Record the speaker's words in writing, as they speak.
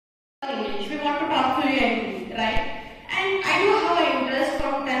English. We want to talk fluently, right? And I do have an interest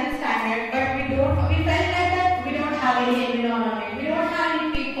from 10th standard, but we felt like that we don't have any environment. We don't have any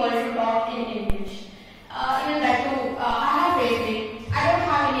people to talk in English. Even that too, I have basic. I don't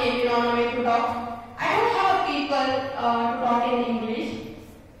have any environment to talk. I don't have people to talk in English.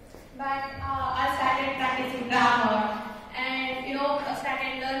 But I started practicing grammar and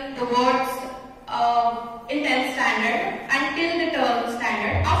started learning the words in 10th standard until the 12th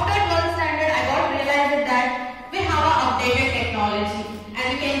standard. After 12th standard, I got realized that we have an updated technology and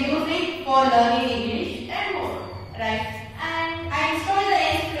we can use it for learning English and more, right? And I installed the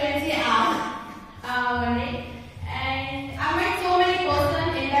Ace Fluency app one day, and I met so many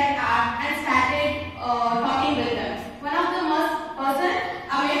persons in that app and started talking with them. One of the most person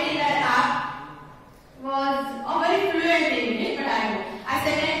I met in that app was a very fluent in English, but I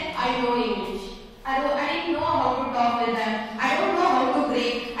said that I know English. I didn't know how to talk with them. I don't know how to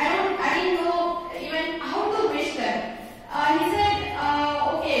greet. I didn't know even how to wish them. He said,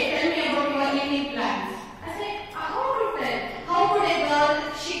 okay, tell me about your evening plans. I said, how to tell? How could a girl,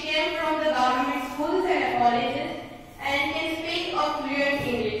 she came from the government schools and colleges and can speak a fluent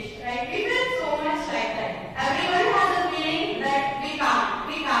English, right? We feel so much like that. Everyone has a feeling that we can't.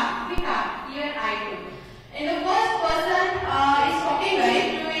 Even I do. And the first person is talking very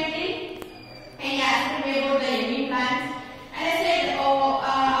fluently. And he asked me about the evening plans. And I said,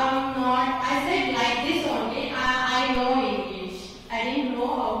 I'm not. I said like this only. I know English. I didn't know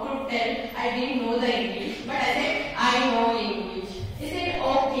how to tell. I didn't know the English. But I said, I know English. He said,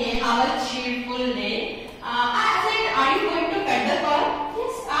 okay, have a cheerful day. I said, are you going to cut the call?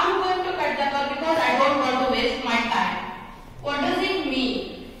 Yes, I'm going to cut the call because I don't want to waste my time. What does it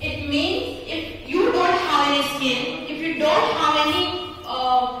mean? It means if you don't have any skill, if you don't have any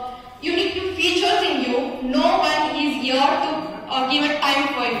unique features in you, no one is here to give a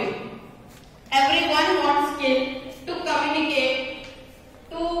time for you. Everyone wants skill to communicate